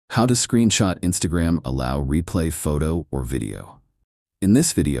How to screenshot Instagram Allow Replay photo or video. In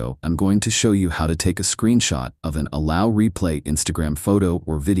this video, I'm going to show you how to take a screenshot of an Allow Replay Instagram photo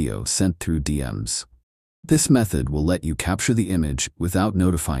or video sent through DMs. This method will let you capture the image without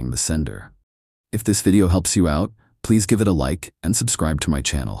notifying the sender. If this video helps you out, please give it a like and subscribe to my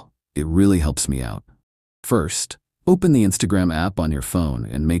channel. It really helps me out. First, open the Instagram app on your phone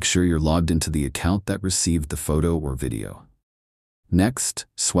and make sure you're logged into the account that received the photo or video. Next,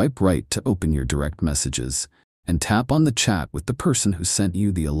 swipe right to open your direct messages and tap on the chat with the person who sent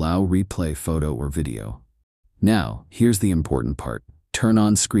you the Allow Replay photo or video. Now, here's the important part. Turn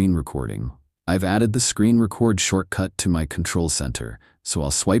on screen recording. I've added the screen record shortcut to my control center, so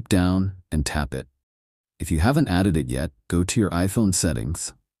I'll swipe down and tap it. If you haven't added it yet, go to your iPhone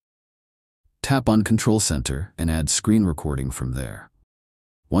settings. Tap on Control Center and add screen recording from there.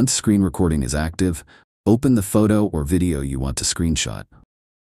 Once screen recording is active, open the photo or video you want to screenshot.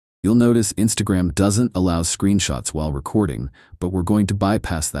 You'll notice Instagram doesn't allow screenshots while recording, but we're going to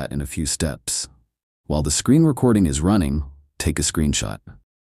bypass that in a few steps. While the screen recording is running, take a screenshot.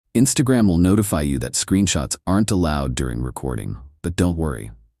 Instagram will notify you that screenshots aren't allowed during recording, but don't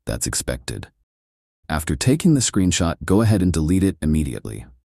worry, that's expected. After taking the screenshot, go ahead and delete it immediately.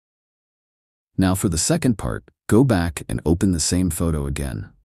 Now for the second part, go back and open the same photo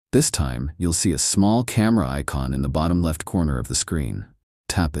again. This time, you'll see a small camera icon in the bottom left corner of the screen.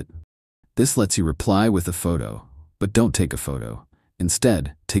 Tap it. This lets you reply with a photo, but don't take a photo.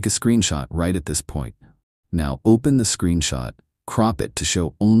 Instead, take a screenshot right at this point. Now open the screenshot, crop it to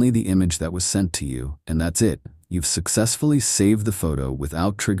show only the image that was sent to you, and that's it. You've successfully saved the photo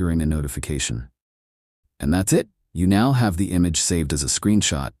without triggering a notification. And that's it. You now have the image saved as a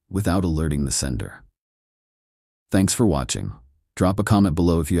screenshot without alerting the sender. Thanks for watching. Drop a comment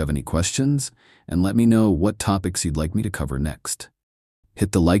below if you have any questions, and let me know what topics you'd like me to cover next.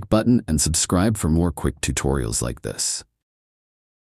 Hit the like button and subscribe for more quick tutorials like this.